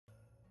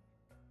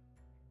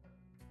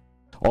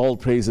All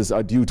praises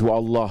are due to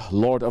Allah,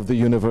 Lord of the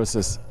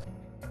universes.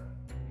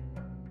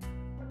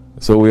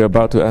 So we are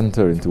about to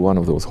enter into one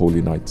of those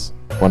holy nights,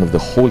 one of the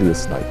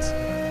holiest nights.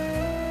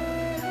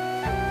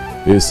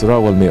 Isra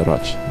wal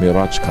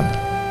Mi'raj Khan.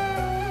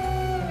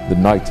 The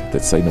night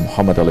that Sayyidina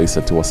Muhammad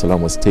ﷺ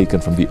was taken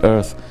from the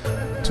earth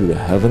to the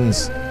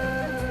heavens,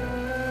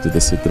 to the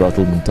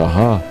Sidratul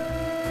Muntaha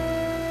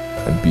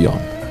and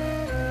beyond.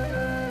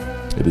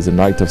 It is a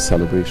night of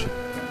celebration.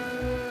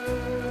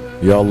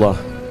 Ya Allah,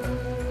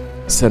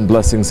 send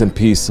blessings and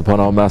peace upon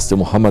our Master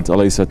Muhammad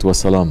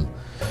ﷺ,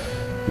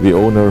 the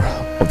owner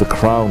of the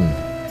crown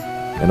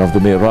and of the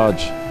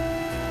Mi'raj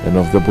and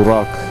of the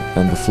Burak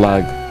and the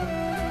flag,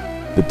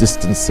 the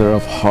distancer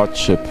of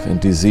hardship and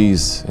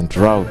disease and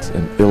drought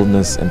and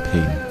illness and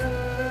pain.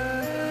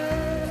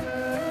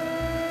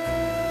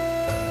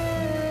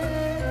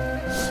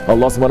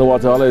 Allah subhanahu wa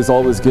ta'ala is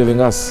always giving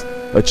us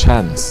a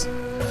chance.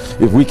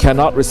 If we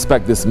cannot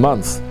respect this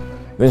month,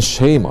 then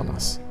shame on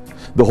us.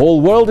 The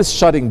whole world is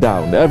shutting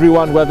down.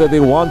 Everyone, whether they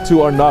want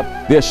to or not,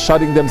 they're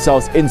shutting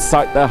themselves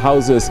inside their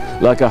houses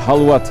like a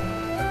halwat.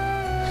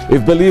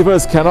 If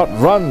believers cannot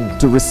run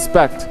to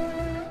respect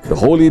the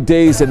holy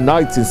days and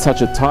nights in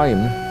such a time,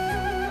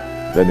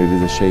 then it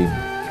is a shame.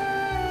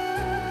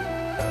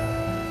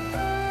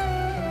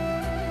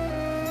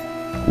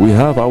 We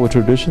have our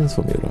traditions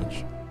for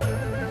Mi'raj.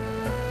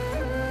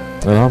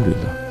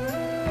 Alhamdulillah.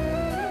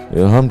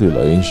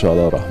 Alhamdulillah,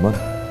 inshallah Rahman.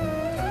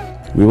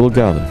 We will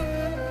gather.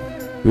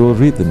 We will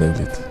read the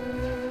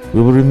Mawlid.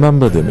 We will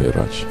remember the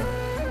Mi'raj.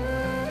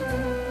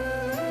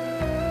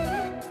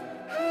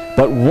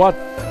 But what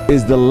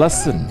is the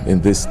lesson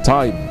in this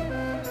time,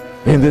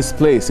 in this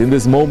place, in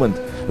this moment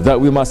that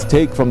we must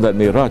take from that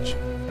Mi'raj?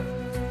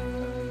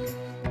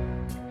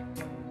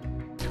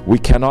 We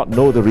cannot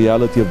know the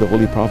reality of the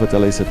Holy Prophet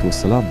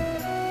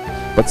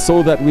ﷺ, but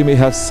so that we may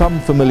have some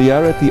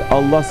familiarity,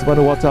 Allah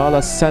subhanahu wa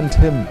ta'ala sent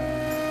him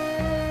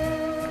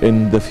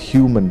in the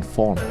human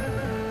form.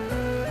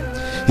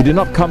 He did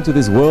not come to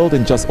this world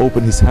and just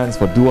open his hands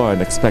for dua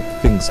and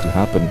expect things to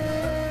happen.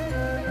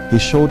 He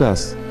showed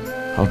us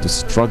how to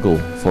struggle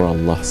for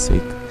Allah's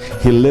sake.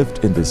 He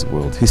lived in this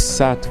world. He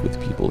sat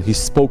with people. He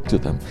spoke to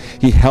them.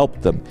 He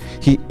helped them.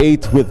 He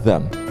ate with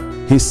them.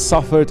 He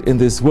suffered in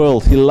this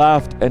world. He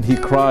laughed and he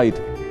cried.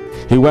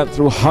 He went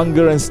through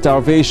hunger and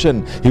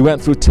starvation. He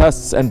went through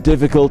tests and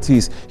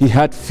difficulties. He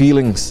had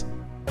feelings.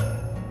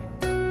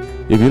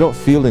 If you don't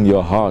feel in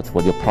your heart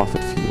what your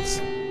Prophet feels,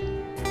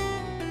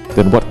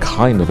 then what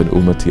kind of an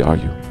ummati are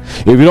you?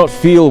 If you don't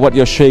feel what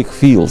your Shaykh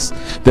feels,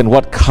 then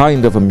what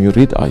kind of a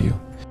murid are you?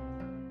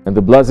 And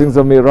the blessings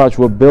of Mi'raj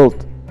were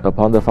built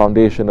upon the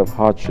foundation of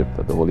hardship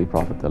that the Holy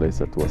Prophet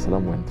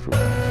ﷺ went through.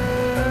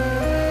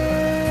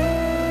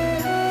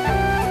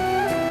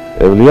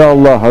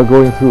 Awliyaullah are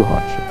going through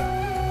hardship.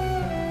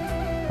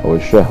 Our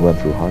Shaykh went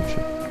through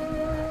hardship.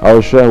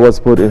 Our Shaykh was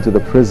put into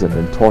the prison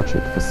and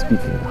tortured for speaking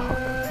the haqq.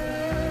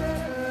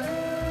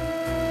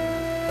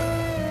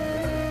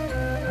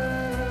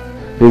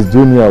 His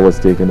dunya was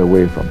taken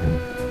away from him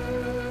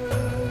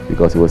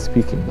because he was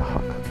speaking the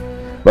haqq.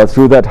 But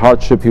through that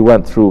hardship he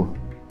went through,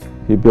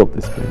 he built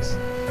this place.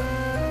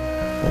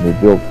 And he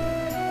built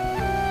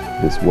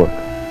this work.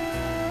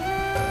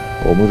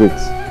 O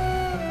murids,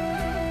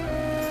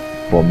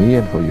 for me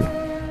and for you,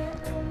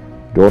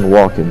 don't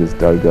walk in this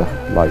dargah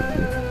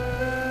lightly.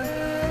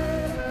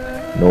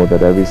 Know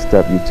that every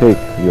step you take,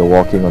 you're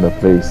walking on a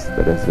place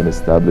that has been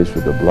established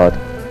with the blood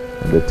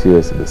and the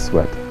tears and the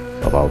sweat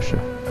of our Shaykh.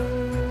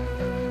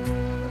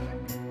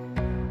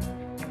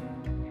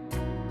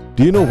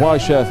 Do you know why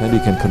Shaykh Effendi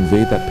can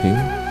convey that pain?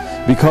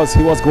 Because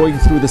he was going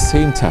through the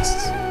same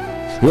tests.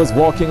 He was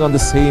walking on the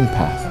same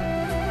path.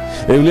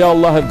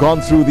 Awliyaullah have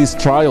gone through these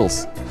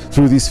trials,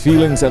 through these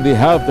feelings, and they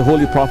have the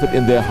Holy Prophet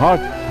in their heart.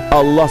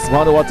 Allah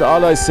subhanahu wa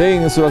ta'ala is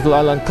saying in Surah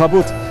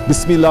Al-Ankabut,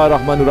 Bismillah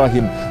ar-Rahman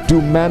ar-Rahim,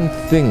 do men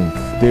think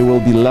they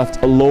will be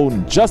left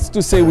alone just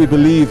to say we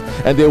believe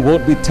and they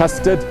won't be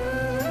tested?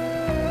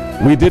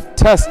 We did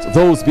test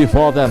those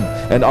before them,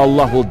 and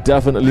Allah will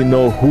definitely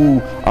know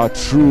who are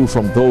true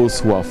from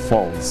those who are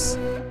false.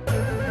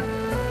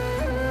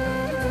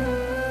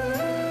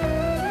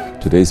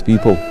 Today's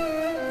people,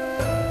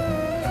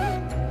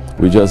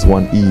 we just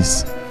want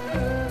ease.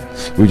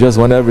 We just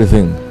want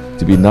everything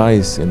to be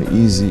nice and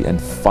easy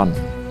and fun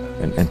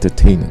and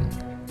entertaining.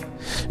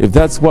 If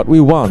that's what we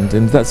want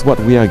and that's what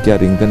we are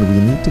getting, then we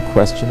need to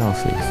question our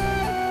faith.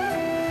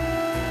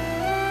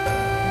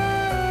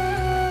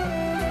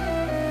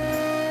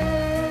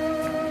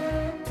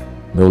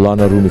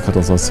 Maulana Rumi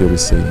Qaddasallahu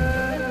is saying,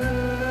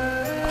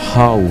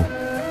 how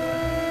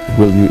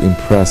will you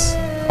impress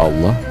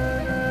Allah?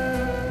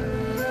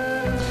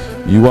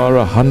 You are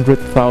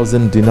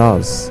 100,000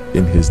 dinars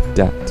in his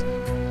debt.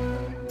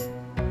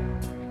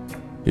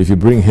 If you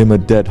bring him a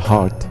dead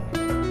heart,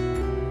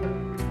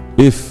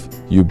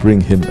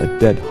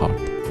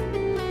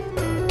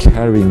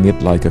 carrying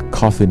it like a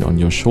coffin on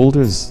your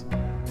shoulders,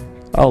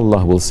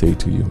 Allah will say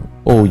to you,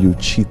 oh you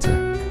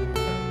cheater,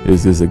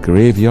 is this a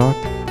graveyard?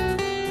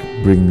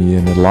 Bring me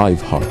an alive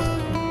heart.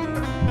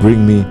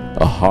 bring me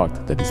a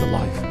heart that is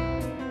alive.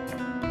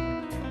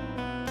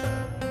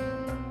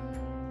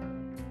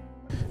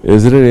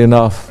 Is it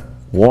enough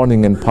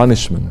warning and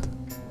punishment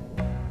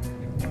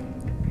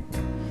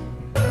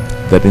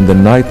that in the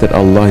night that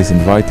Allah is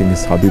inviting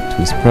His Habib to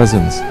His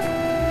presence,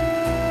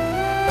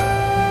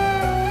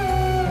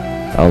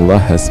 Allah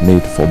has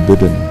made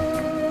forbidden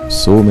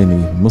so many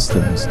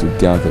Muslims to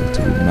gather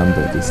to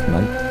remember this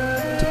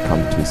night, to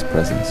come to His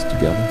presence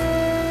together?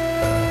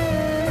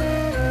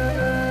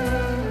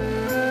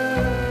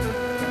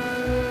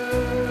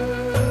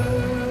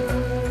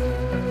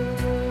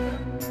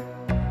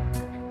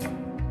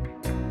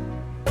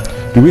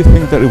 Do we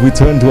think that if we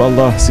turn to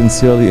Allah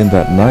sincerely in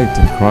that night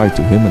and cry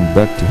to Him and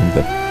beg to Him,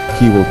 that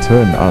He will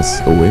turn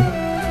us away?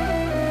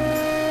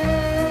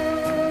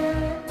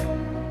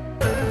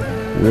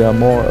 We are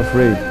more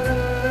afraid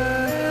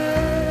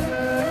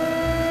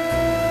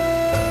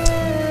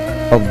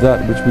of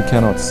that which we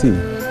cannot see,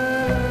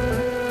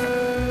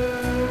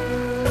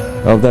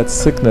 of that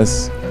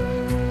sickness,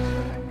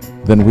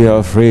 than we are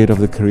afraid of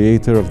the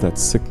creator of that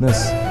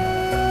sickness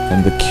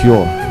and the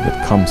cure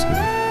that comes with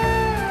it.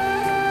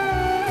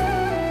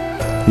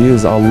 He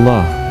is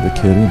Allah, the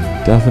Kareem.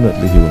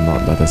 Definitely He will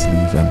not let us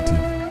leave empty.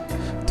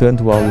 Turn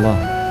to Allah.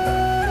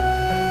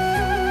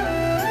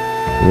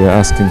 We are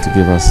asking to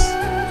give us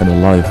an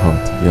alive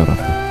heart, Ya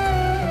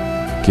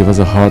Rabbi. Give us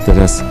a heart that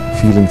has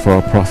feeling for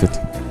our Prophet.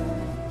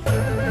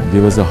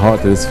 Give us a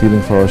heart that is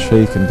feeling for our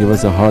Shaykh, and give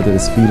us a heart that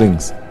is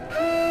feelings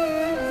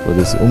for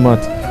this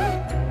Ummah.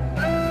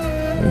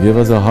 And give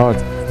us a heart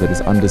that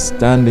is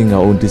understanding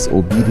our own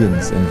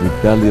disobedience and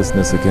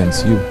rebelliousness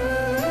against You.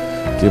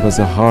 Give us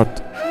a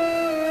heart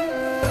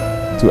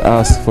to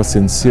ask for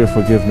sincere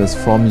forgiveness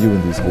from You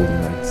in these holy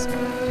nights.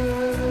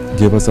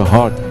 Give us a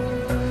heart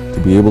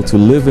to be able to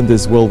live in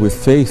this world with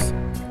faith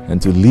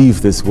and to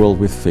leave this world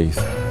with faith.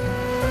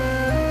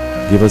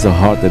 Give us a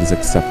heart that is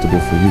acceptable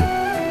for You,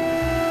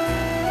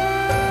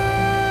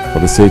 for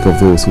the sake of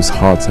those whose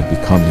hearts have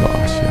become Your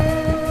Arsh, Ya Rabbi.